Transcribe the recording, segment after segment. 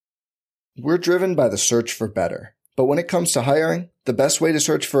We're driven by the search for better. But when it comes to hiring, the best way to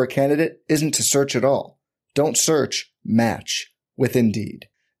search for a candidate isn't to search at all. Don't search, match with Indeed.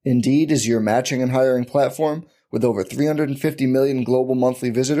 Indeed is your matching and hiring platform with over 350 million global monthly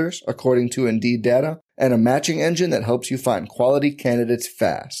visitors, according to Indeed data, and a matching engine that helps you find quality candidates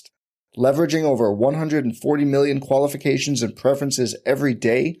fast. Leveraging over 140 million qualifications and preferences every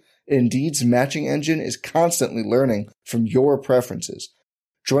day, Indeed's matching engine is constantly learning from your preferences.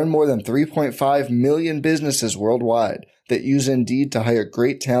 Join more than 3.5 million businesses worldwide that use Indeed to hire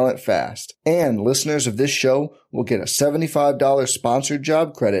great talent fast. And listeners of this show will get a $75 sponsored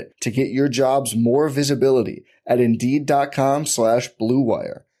job credit to get your jobs more visibility at Indeed.com/Blue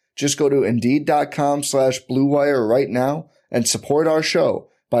Wire. Just go to Indeed.com/Blue Wire right now and support our show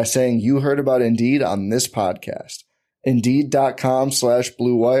by saying you heard about Indeed on this podcast.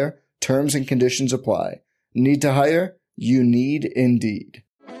 Indeed.com/Blue Wire. Terms and conditions apply. Need to hire? You need Indeed.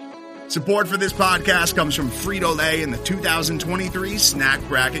 Support for this podcast comes from Frito-Lay and the 2023 Snack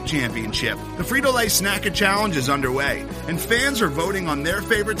Bracket Championship. The Frito-Lay Snack-A Challenge is underway, and fans are voting on their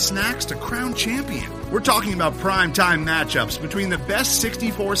favorite snacks to crown champion. We're talking about prime-time matchups between the best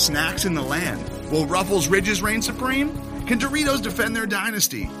 64 snacks in the land. Will Ruffles Ridges reign supreme? Can Doritos defend their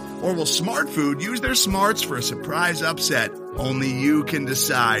dynasty? Or will Smart Food use their smarts for a surprise upset? Only you can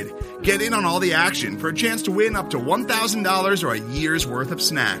decide. Get in on all the action for a chance to win up to $1,000 or a year's worth of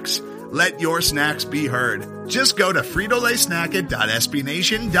snacks. Let your snacks be heard. Just go to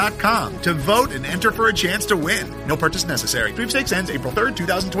fritolaysnacket.sbnation.com to vote and enter for a chance to win. No purchase necessary. Sweepstakes ends April 3rd,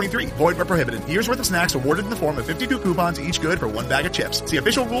 2023. Void where prohibited. Year's worth of snacks awarded in the form of 52 coupons, each good for one bag of chips. See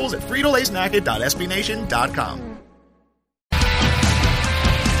official rules at fritolaysnacket.sbnation.com.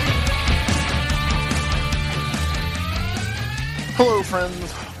 Hello,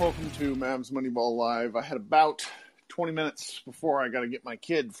 friends. Welcome to Mavs Moneyball Live. I had about 20 minutes before I got to get my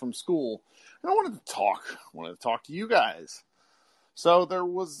kid from school, and I wanted to talk to you guys. So there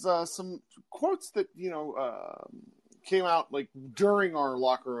was some quotes that came out like during our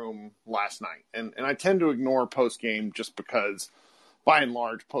locker room last night, and I tend to ignore post game just because, by and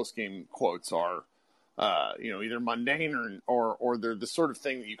large, post game quotes are either mundane or they're the sort of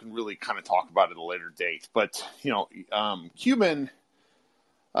thing that you can really kind of talk about at a later date. But Cuban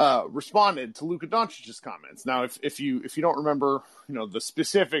responded to Luka Doncic's comments. Now, if you don't remember, the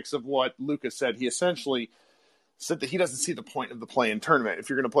specifics of what Luka said, he essentially said that he doesn't see the point of the play-in tournament. If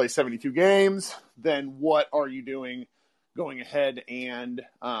you're going to play 72 games, then what are you doing going ahead? And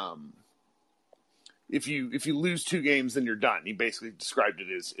if you lose 2 games, then you're done. He basically described it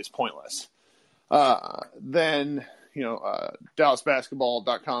as pointless. Then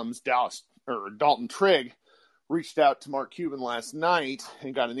DallasBasketball.com's Dalton Trigg reached out to Mark Cuban last night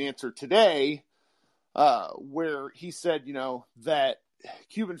and got an answer today where he said, that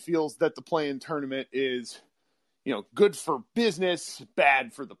Cuban feels that the play-in tournament is, good for business,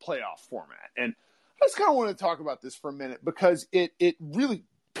 bad for the playoff format. And I just kind of want to talk about this for a minute because it really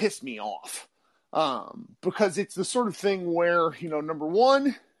pissed me off. Because it's the sort of thing where, number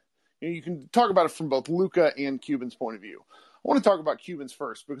one, you can talk about it from both Luka and Cuban's point of view. I want to talk about Cuban's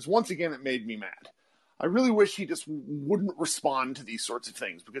first because once again, it made me mad. I really wish he just wouldn't respond to these sorts of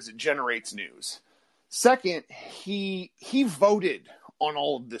things because it generates news. Second, he voted on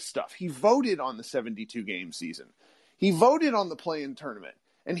all of this stuff. He voted on the 72-game season. He voted on the play-in tournament,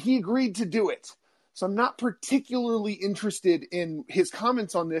 and he agreed to do it. So I'm not particularly interested in his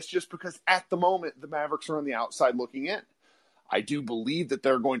comments on this just because at the moment the Mavericks are on the outside looking in. I do believe that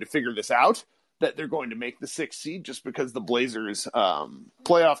they're going to figure this out, that they're going to make the 6th seed just because the Blazers'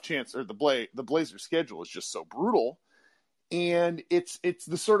 playoff chance or the Blazers' schedule is just so brutal. And it's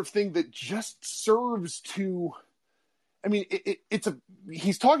the sort of thing that just serves to,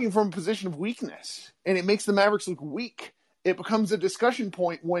 he's talking from a position of weakness, and it makes the Mavericks look weak. It becomes a discussion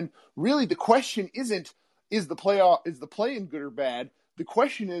point when really the question isn't, is the play-in good or bad? The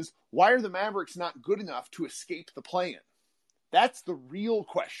question is, why are the Mavericks not good enough to escape the play-in? That's the real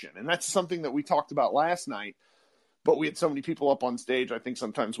question, and that's something that we talked about last night, but we had so many people up on stage, I think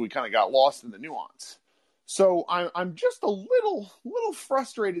sometimes we kind of got lost in the nuance. So I'm just a little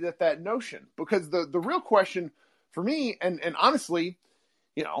frustrated at that notion, because the real question for me, and honestly,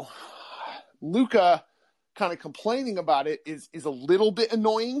 Luka kind of complaining about it is a little bit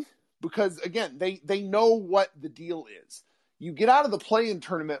annoying, because, again, they know what the deal is. You get out of the play-in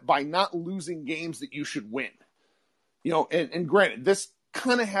tournament by not losing games that you should win. And granted, this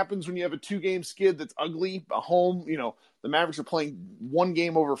kind of happens when you have a 2-game skid that's ugly at home. The Mavericks are playing 1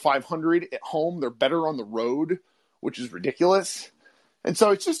 game over 500 at home. They're better on the road, which is ridiculous. And so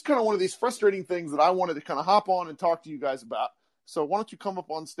it's just kind of one of these frustrating things that I wanted to kind of hop on and talk to you guys about. So why don't you come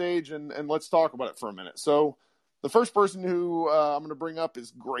up on stage and let's talk about it for a minute. So the first person who I'm going to bring up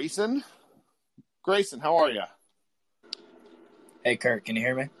is Grayson. Grayson, how are you? Hey, Kurt, can you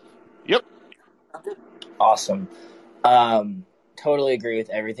hear me? Yep. Awesome. Totally agree with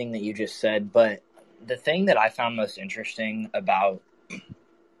everything that you just said, but the thing that I found most interesting about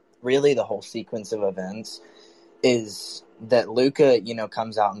really the whole sequence of events is that Luka,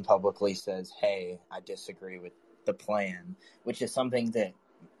 comes out and publicly says, hey, I disagree with the plan, which is something that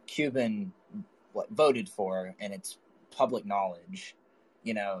Cuban voted for, and it's public knowledge.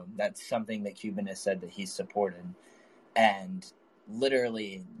 That's something that Cuban has said that he's supported. And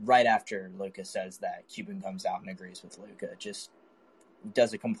literally right after Luka says that, Cuban comes out and agrees with Luka, just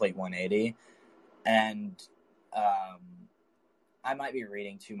does a complete 180. And I might be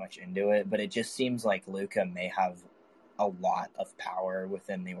reading too much into it, but it just seems like Luka may have a lot of power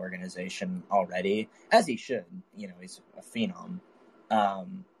within the organization already, as he should. He's a phenom.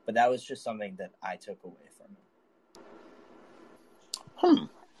 But that was just something that I took away from it.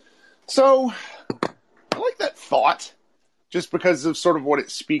 So I like that thought just because of sort of what it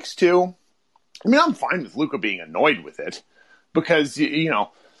speaks to. I mean, I'm fine with Luka being annoyed with it because,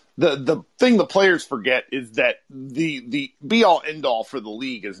 the thing the players forget is that the be-all, end-all for the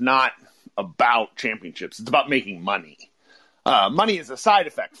league is not about championships. It's about making money. Money is a side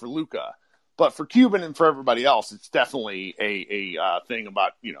effect for Luka. But for Cuban and for everybody else, it's definitely a thing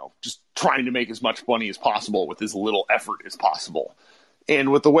about, just trying to make as much money as possible with as little effort as possible.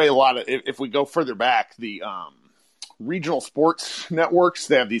 And with the way if we go further back, the regional sports networks,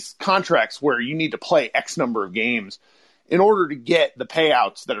 they have these contracts where you need to play X number of games in order to get the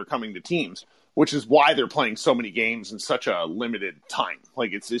payouts that are coming to teams, which is why they're playing so many games in such a limited time.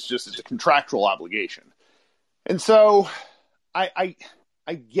 Like it's a contractual obligation. And so I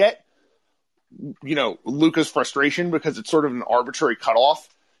get, Luka's frustration because it's sort of an arbitrary cutoff.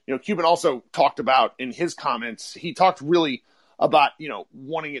 Cuban also talked about in his comments, he talked really about,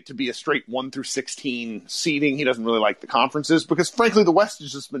 wanting it to be a straight 1 through 16 seeding. He doesn't really like the conferences because frankly, the West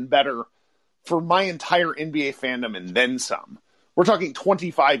has just been better for my entire NBA fandom and then some. We're talking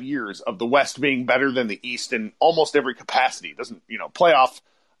 25 years of the West being better than the East in almost every capacity. It doesn't, playoff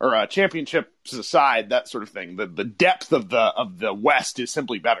or championships aside, that sort of thing. The depth of the West is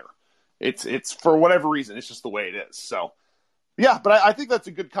simply better. It's for whatever reason, it's just the way it is. So, yeah, but I think that's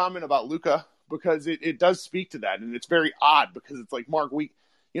a good comment about Luka because it does speak to that, and it's very odd because it's like, Mark,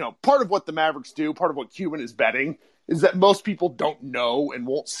 part of what the Mavericks do, part of what Cuban is betting, is that most people don't know and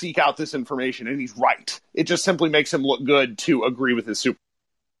won't seek out this information, and he's right. It just simply makes him look good to agree with his super.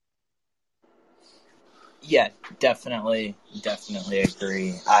 Yeah, definitely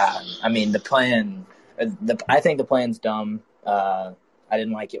agree. I mean, the plan, I think the plan's dumb. I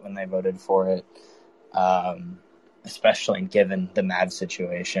didn't like it when they voted for it, especially given the Mavs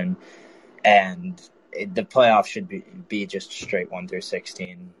situation. And the playoffs should be just straight 1 through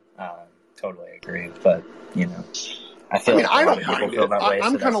 16. Totally agree, but I don't mind it.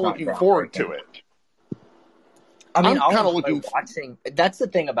 I'm kind of looking forward to it. I mean, I'm kind of watching. That's the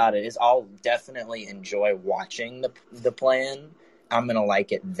thing about it is I'll definitely enjoy watching the plan. I'm gonna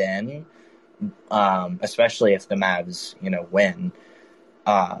like it then, especially if the Mavs, win,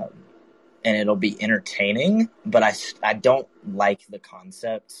 and it'll be entertaining. But I don't like the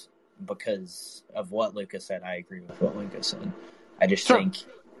concept because of what Luka said. I agree with what Luka said. I just think,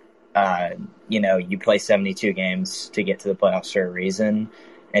 you play 72 games to get to the playoffs for a reason,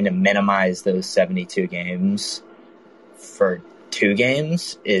 and to minimize those 72 games for 2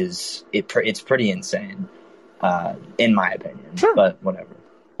 games it's pretty insane, in my opinion. Sure. But whatever.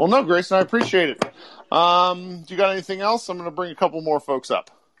 Well, no, Grayson, I appreciate it. Do you got anything else? I'm going to bring a couple more folks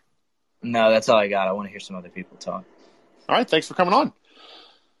up. No, that's all I got. I want to hear some other people talk. All right, thanks for coming on.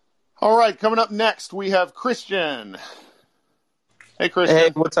 All right, coming up next, we have Christian. Hey, Christian.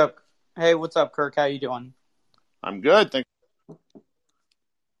 Hey, what's up? Hey, what's up, Kirk? How you doing? I'm good, thanks.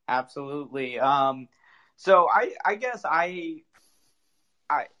 Absolutely. So I guess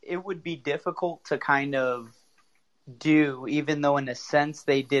it would be difficult to kind of do, even though in a sense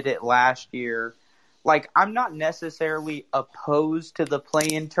they did it last year. Like, I'm not necessarily opposed to the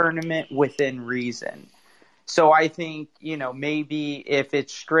play-in tournament within reason. So I think, maybe if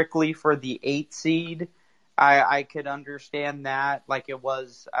it's strictly for the 8th seed, I could understand that, like it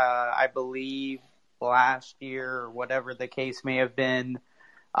was, I believe, last year or whatever the case may have been.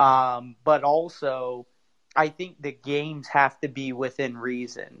 But also, I think the games have to be within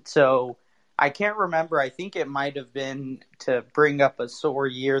reason. So I can't remember. I think it might have been, to bring up a sore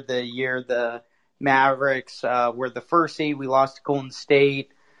year, the Mavericks were the first seed. We lost to Golden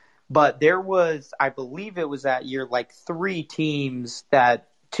State. But there was, I believe it was that year, like 2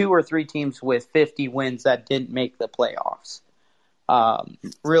 or 3 teams with 50 wins that didn't make the playoffs.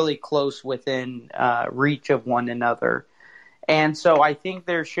 Really close within reach of one another. And so I think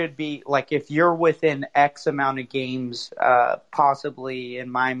there should be, like, if you're within X amount of games, possibly in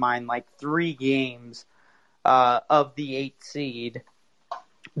my mind, like 3 games of the 8th seed,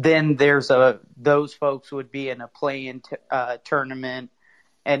 then those folks would be in a play-in tournament.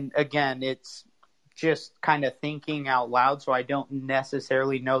 And again, it's just kind of thinking out loud, so I don't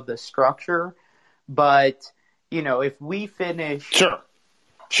necessarily know the structure. But, if we finish Sure.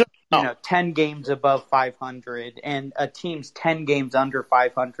 10 games above 500 and a team's 10 games under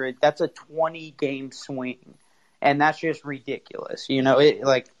 500, that's a 20-game swing. And that's just ridiculous.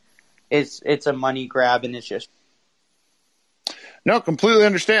 It's a money grab, and it's just. No, completely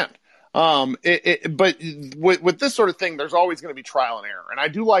understand. But with this sort of thing, there's always going to be trial and error. And I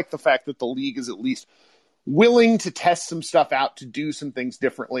do like the fact that the league is at least willing to test some stuff out, to do some things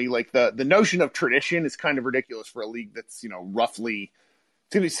differently. Like the notion of tradition is kind of ridiculous for a league that's, roughly,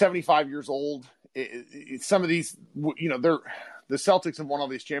 it's going to be 75 years old. Some of these, the Celtics have won all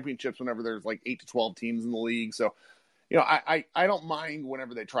these championships whenever there's like 8 to 12 teams in the league. So, I don't mind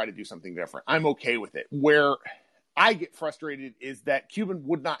whenever they try to do something different. I'm okay with it. Where I get frustrated is that Cuban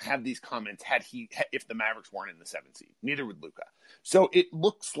would not have these comments if the Mavericks weren't in the 7th seed. Neither would Luka. So it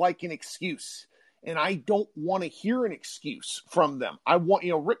looks like an excuse, and I don't want to hear an excuse from them. I want,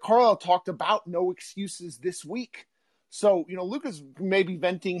 Rick Carlisle talked about no excuses this week. So, Luka's maybe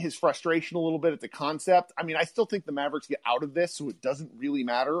venting his frustration a little bit at the concept. I mean, I still think the Mavericks get out of this, so it doesn't really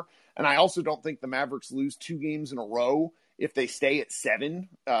matter. And I also don't think the Mavericks lose 2 games in a row if they stay at 7,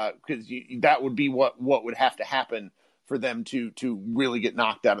 because that would be what would have to happen for them to really get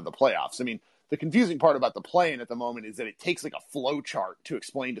knocked out of the playoffs. I mean, the confusing part about the play-in at the moment is that it takes like a flow chart to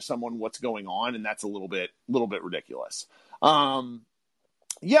explain to someone what's going on, and that's a little bit ridiculous. So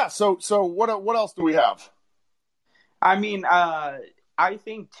what else do we have? I mean, I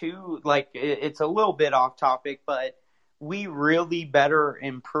think too, like, it's a little bit off topic, but we really better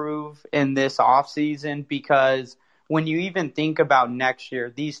improve in this offseason, because when you even think about next year,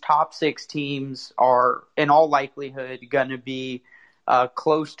 these top 6 teams are in all likelihood going to be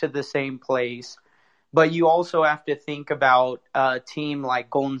close to the same place. But you also have to think about a team like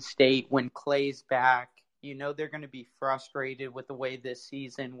Golden State when Klay's back. They're going to be frustrated with the way this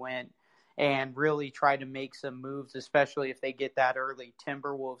season went and really try to make some moves, especially if they get that early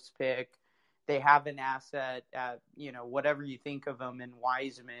Timberwolves pick. They have an asset at, whatever you think of them in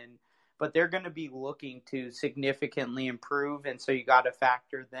Wiseman, but they're going to be looking to significantly improve. And so you got to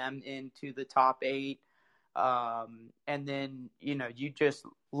factor them into the top 8. And then, you just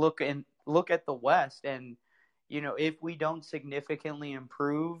look at the West, and, if we don't significantly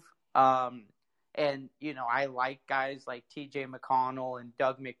improve, and, I like guys like TJ McConnell and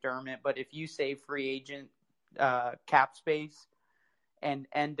Doug McDermott, but if you save free agent cap space and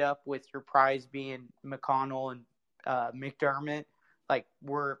end up with your prize being McConnell and McDermott, like,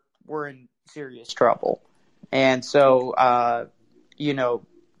 we're in serious trouble. And so, and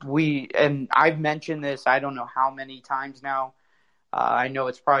I've mentioned this, I don't know how many times now. I know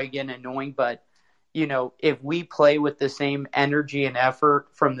it's probably getting annoying, but if we play with the same energy and effort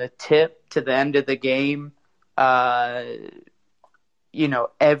from the tip to the end of the game,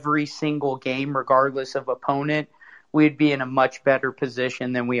 every single game, regardless of opponent, we'd be in a much better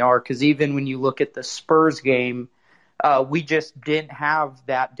position than we are. Because even when you look at the Spurs game, we just didn't have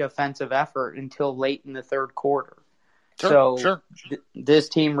that defensive effort until late in the third quarter. Sure. This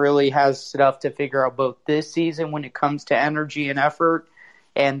team really has stuff to figure out both this season when it comes to energy and effort,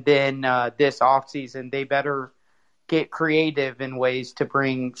 and then this offseason, they better get creative in ways to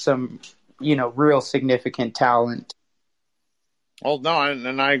bring some, real significant talent. Well, no,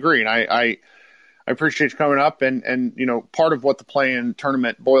 and I agree. And I appreciate you coming up. And part of what the play-in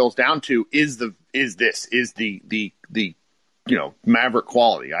tournament boils down to is the Maverick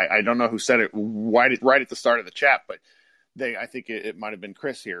quality. I don't know who said it right at the start of the chat, but I think it might have been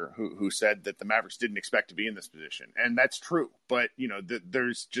Chris here who said that the Mavericks didn't expect to be in this position. And that's true. But,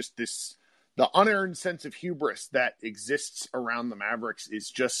 there's just the unearned sense of hubris that exists around the Mavericks is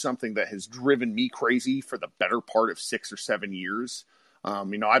just something that has driven me crazy for the better part of 6 or 7 years.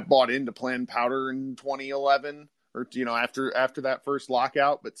 I bought into Plan Powder in 2011 or, after that first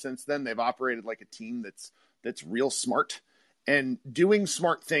lockout. But since then, they've operated like a team that's real smart. And doing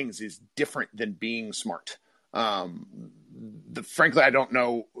smart things is different than being smart. Frankly, I don't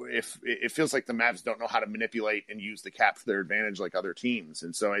know if it feels like the Mavs don't know how to manipulate and use the cap for their advantage like other teams.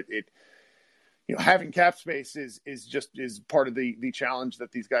 And so having cap space is part of the challenge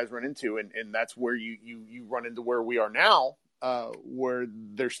that these guys run into. And that's where you run into where we are now, where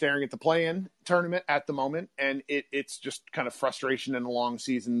they're staring at the play-in tournament at the moment. And it's just kind of frustration and a long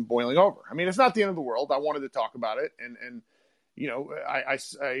season boiling over. I mean, it's not the end of the world. I wanted to talk about it. And I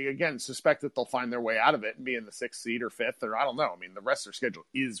again suspect that they'll find their way out of it and be in the 6th seed or 5th, or I don't know. I mean, the rest of their schedule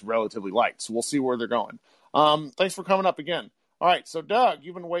is relatively light, so we'll see where they're going. Thanks for coming up again. All right, so Doug,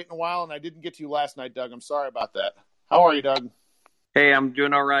 you've been waiting a while, and I didn't get to you last night, Doug. I'm sorry about that. How are you, Doug? Hey, I'm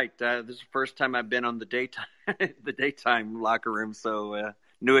doing all right. This is the first time I've been on the daytime locker room, so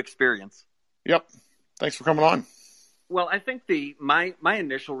new experience. Yep. Thanks for coming on. Well, I think my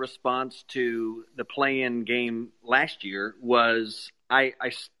initial response to the play-in game last year was I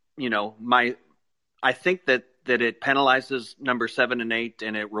think that it penalizes number 7 and 8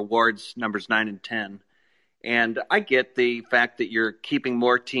 and it rewards numbers 9 and 10. And I get the fact that you're keeping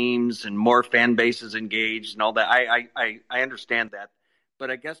more teams and more fan bases engaged and all that. I understand that.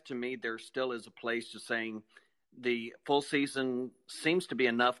 But I guess to me, there still is a place to saying the full season seems to be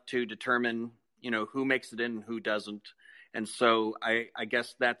enough to determine, who makes it in and who doesn't. And so I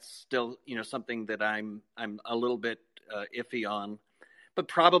guess that's still, something that I'm a little bit iffy on. But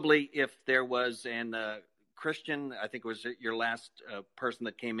probably if there was Christian, I think it was your last person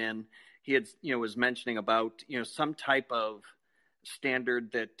that came in, he had, was mentioning about, some type of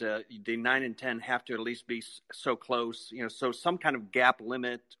standard that the 9 and 10 have to at least be so close, so some kind of gap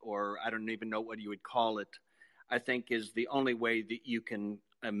limit, or I don't even know what you would call it, I think is the only way that you can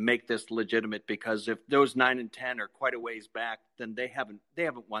make this legitimate, because if those 9 and 10 are quite a ways back, then they haven't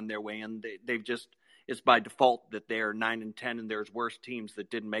won their way in. They've just, it's by default that they're 9 and 10 and there's worse teams that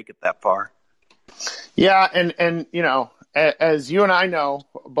didn't make it that far. Yeah. And, as you and I know,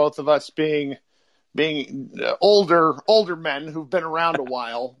 both of us being older men who've been around a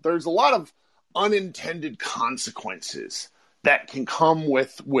while, there's a lot of unintended consequences that can come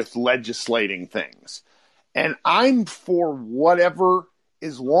with legislating things. And I'm for whatever,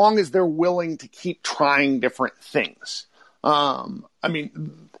 as long as they're willing to keep trying different things. I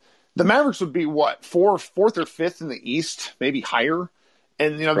mean, the Mavericks would be fourth or fifth in the East, maybe higher.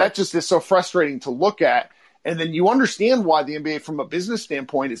 And, right. That just is so frustrating to look at. And then you understand why the NBA, from a business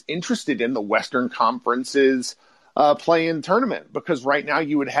standpoint, is interested in the Western Conference's play-in tournament. Because right now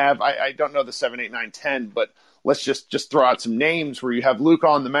you would have, I don't know the 7, 8, 9, 10, but let's just throw out some names where you have Luka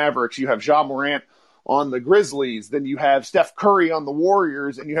on the Mavericks, you have Ja Morant on the Grizzlies, then you have Steph Curry on the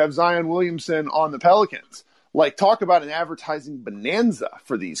Warriors, and you have Zion Williamson on the Pelicans. Like, talk about an advertising bonanza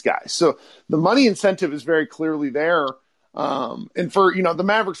for these guys. So the money incentive is very clearly there. And for, the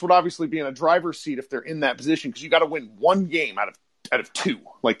Mavericks would obviously be in a driver's seat if they're in that position, because you got to win one game out of 2.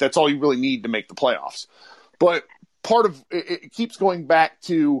 Like, that's all you really need to make the playoffs. But part of it keeps going back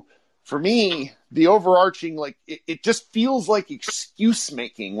to, for me, the overarching, it just feels like excuse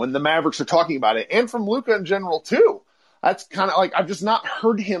making when the Mavericks are talking about it, and from Luka in general too. That's kind of like, I've just not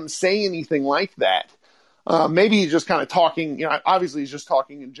heard him say anything like that. Maybe he's just kind of talking, obviously he's just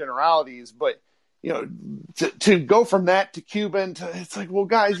talking in generalities, but to go from that to Cuban, it's like, well,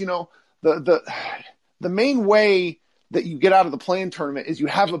 guys, the main way that you get out of the play-in tournament is you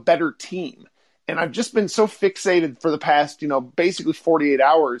have a better team. And I've just been so fixated for the past, basically 48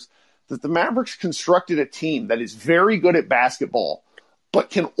 hours that the Mavericks constructed a team that is very good at basketball, but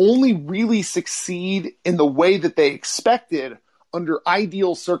can only really succeed in the way that they expected under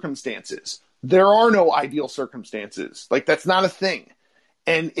ideal circumstances. There are no ideal circumstances. That's not a thing.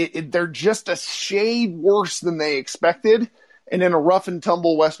 And they're just a shade worse than they expected. And in a rough and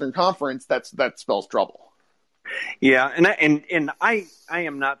tumble Western Conference, that spells trouble. Yeah, and I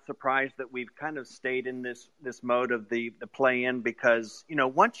am not surprised that we've kind of stayed in this mode of the play-in, because,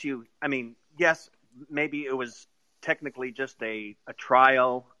 once yes, maybe it was technically just a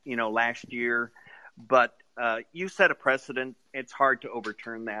trial, last year, but you set a precedent. It's hard to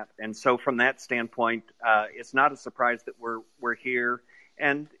overturn that. And so from that standpoint, it's not a surprise that we're here.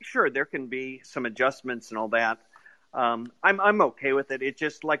 And sure, there can be some adjustments and all that. I'm okay with it. It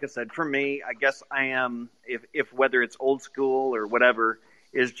just, like I said, for me, I guess I am, if whether it's old school or whatever,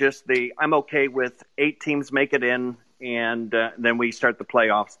 is just I'm okay with 8 teams make it in, and then we start the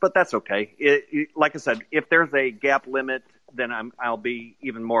playoffs. But that's okay. Like I said, if there's a gap limit, then I'll be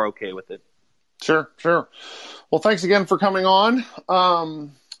even more okay with it. Sure. Well, thanks again for coming on.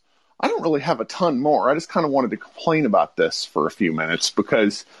 I don't really have a ton more. I just kind of wanted to complain about this for a few minutes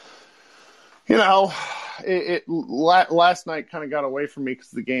because, last night kind of got away from me because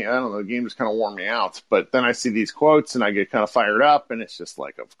the game just kind of wore me out. But then I see these quotes and I get kind of fired up, and it's just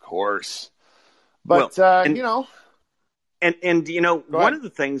like, of course. But, And one of the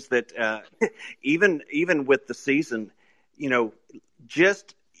things that even with the season,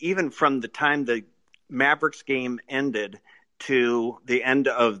 just even from the time the Mavericks game ended to the end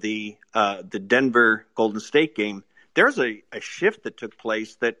of the Denver Golden State game, there's a shift that took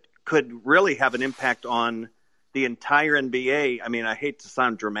place that could really have an impact on the entire NBA. I mean, I hate to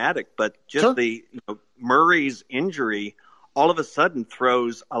sound dramatic, but just Murray's injury all of a sudden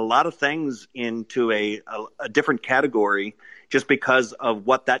throws a lot of things into a different category just because of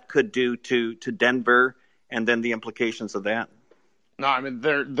what that could do to Denver and then the implications of that. No, I mean,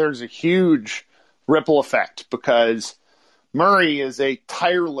 there's a huge ripple effect because Murray is a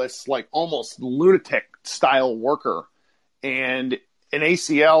tireless, like almost lunatic style worker. And an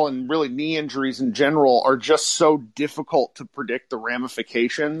ACL and really knee injuries in general are just so difficult to predict the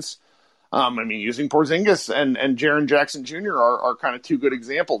ramifications. I mean, using Porzingis and Jaren Jackson Jr. are kind of two good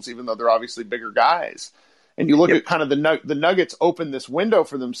examples, even though they're obviously bigger guys. And you look at kind of the Nuggets open this window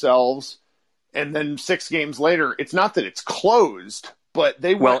for themselves, and then 6 games later, it's not that it's closed, but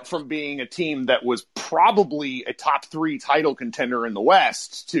they went from being a team that was probably a top 3 title contender in the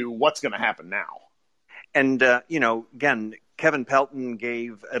West to what's going to happen now. And, again, Kevin Pelton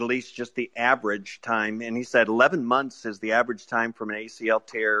gave at least just the average time, and he said 11 months is the average time from an ACL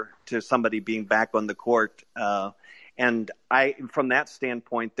tear to somebody being back on the court. And from that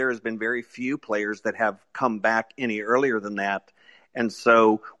standpoint, there has been very few players that have come back any earlier than that. And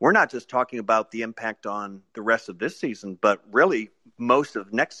so we're not just talking about the impact on the rest of this season, but really most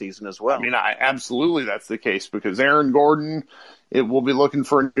of next season as well. I mean, absolutely that's the case because Aaron Gordon, it will be looking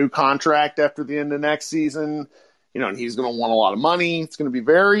for a new contract after the end of next season. And he's going to want a lot of money. It's going to be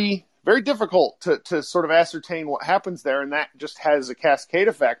very, very difficult to sort of ascertain what happens there, and that just has a cascade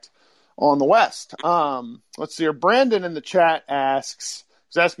effect on the West. Let's see here. Brandon in the chat asks,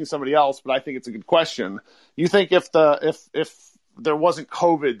 he's asking somebody else, but I think it's a good question. You think if there wasn't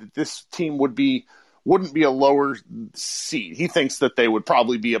COVID, that this team wouldn't be a lower seed? He thinks that they would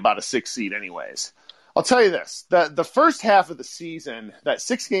probably be about a 6 seed anyways. I'll tell you this: the first half of the season, that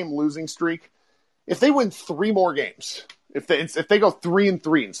 6-game losing streak, if they win 3 more games, if they go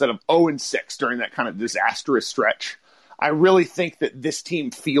 3-3 instead of 0-6 during that kind of disastrous stretch, I really think that this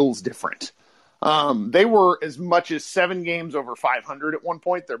team feels different. They were as much as 7 games over 500 at one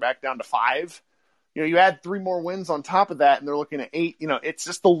point. They're back down to 5. You add 3 more wins on top of that, and they're looking at 8. It's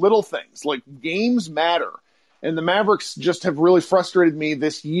just the little things. Like, games matter. And the Mavericks just have really frustrated me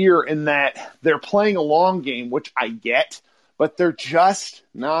this year in that they're playing a long game, which I get, but they're just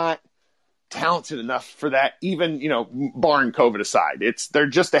not talented enough for that, even, barring COVID aside. They're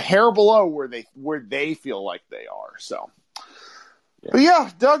just a hair below where they feel like they are. So, But yeah,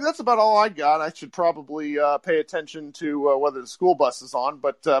 Doug, that's about all I got. I should probably pay attention to whether the school bus is on,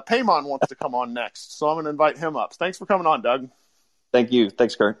 but Paymon wants to come on next, so I'm going to invite him up. Thanks for coming on, Doug. Thank you.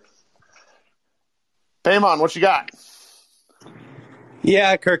 Thanks, Kurt. Paymon, what you got?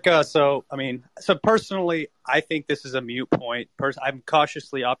 Yeah, Kirk. So personally, I think this is a moot point. I'm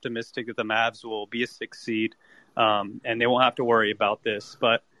cautiously optimistic that the Mavs will be a 6 seed, and they won't have to worry about this.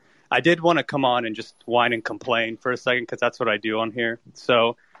 But I did want to come on and just whine and complain for a second because that's what I do on here.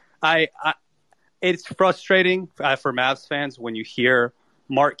 So it's frustrating for Mavs fans when you hear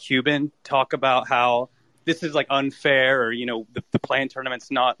Mark Cuban talk about how this is like unfair, or the play-in tournament's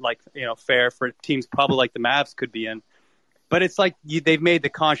not fair for teams probably like the Mavs could be in. But it's like they've made the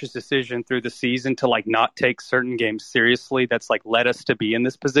conscious decision through the season to not take certain games seriously. That's led us to be in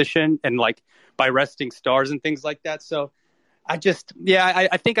this position, and by resting stars and things like that. So I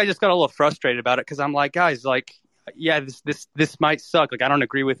think I just got a little frustrated about it because I'm like, guys, this might suck. I don't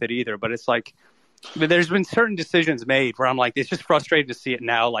agree with it either, but it's there's been certain decisions made where I'm like, it's just frustrating to see it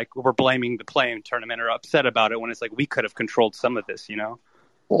now. We're blaming the play-in tournament or upset about it when it's we could have controlled some of this,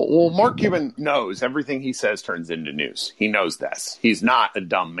 Well, Mark Cuban knows everything he says turns into news. He knows this. He's not a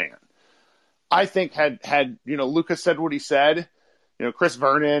dumb man. I think had Luka said what he said, Chris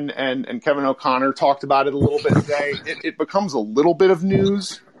Vernon and Kevin O'Connor talked about it a little bit today. It becomes a little bit of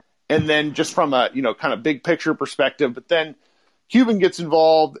news, and then just from a kind of big picture perspective. But then Cuban gets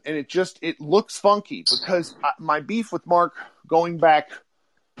involved, and it looks funky because my beef with Mark going back,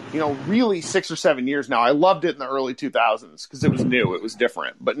 really 6 or 7 years now. I loved it in the early 2000s because it was new, it was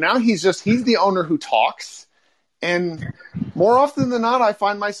different. But now he's the owner who talks, and more often than not, I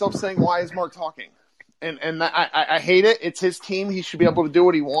find myself saying, "Why is Mark talking?" And I hate it. It's his team. He should be able to do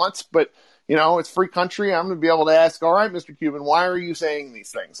what he wants. But it's free country. I'm going to be able to ask, "All right, Mr. Cuban, why are you saying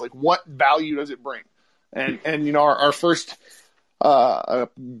these things? What value does it bring?" And our first.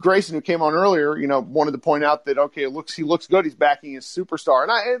 Grayson, who came on earlier, wanted to point out that he looks good. He's backing his superstar,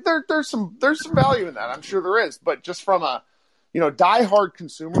 and there's some value in that. I'm sure there is, but just from a diehard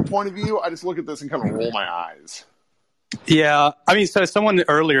consumer point of view, I just look at this and kind of roll my eyes. Yeah, I mean, so someone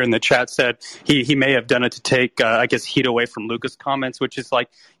earlier in the chat said he may have done it to take, I guess, heat away from Luka's comments, which is like,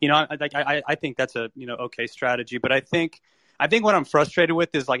 I think that's a okay strategy. But I think what I'm frustrated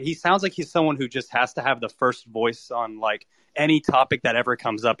with is like he sounds like he's someone who just has to have the first voice on like any topic that ever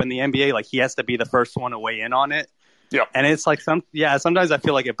comes up in the NBA. Like he has to be the first one to weigh in on it. Yeah, and it's like sometimes I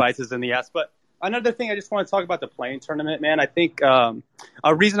feel like it bites us in the ass, but. Another thing I just want to talk about the play-in tournament, man. I think a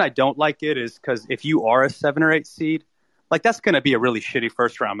reason I don't like it is because if you are a 7 or 8 seed, like that's going to be a really shitty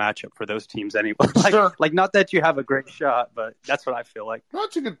first-round matchup for those teams anyway. Like not that you have a great shot, but that's what I feel like. No,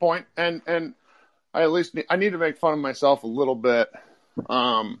 that's a good point. And I need to make fun of myself a little bit.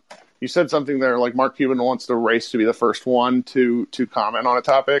 You said something there like Mark Cuban wants to race to be the first one to comment on a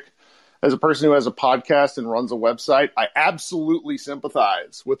topic. As a person who has a podcast and runs a website, I absolutely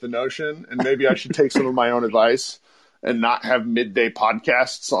sympathize with the notion, and maybe I should take some of my own advice and not have midday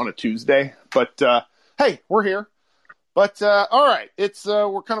podcasts on a Tuesday. But hey, we're here. But all right, it's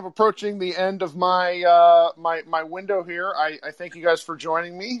we're kind of approaching the end of my my window here. I thank you guys for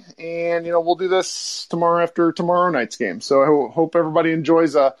joining me, and we'll do this tomorrow after tomorrow night's game. So I hope everybody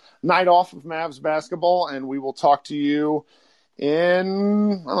enjoys a night off of Mavs basketball, and we will talk to you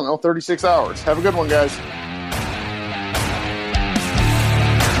in, 36 hours. Have a good one, guys.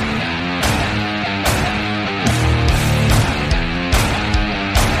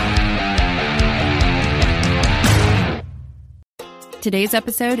 Today's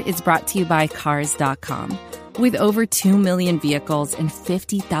episode is brought to you by Cars.com. With over 2 million vehicles and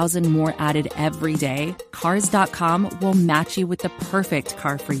 50,000 more added every day, Cars.com will match you with the perfect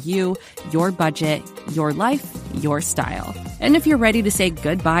car for you, your budget, your life, your style. And if you're ready to say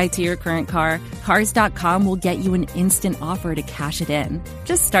goodbye to your current car, Cars.com will get you an instant offer to cash it in.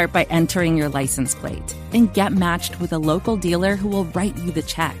 Just start by entering your license plate and get matched with a local dealer who will write you the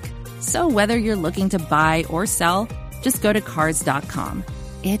check. So whether you're looking to buy or sell, just go to Cars.com.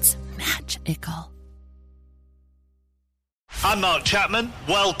 It's magical. I'm Mark Chapman.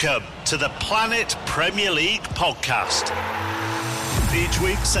 Welcome to the Planet Premier League podcast. Each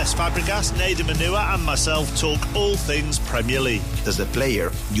week, Cesc Fabregas, Nader Manua and myself talk all things Premier League. As a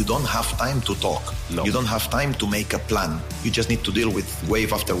player, you don't have time to talk. No. You don't have time to make a plan. You just need to deal with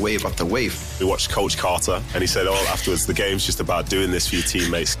wave after wave after wave. We watched Coach Carter and he said, afterwards, the game's just about doing this for your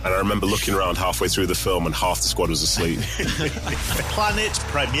teammates. And I remember looking around halfway through the film and half the squad was asleep. Planet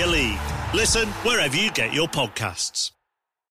Premier League. Listen wherever you get your podcasts.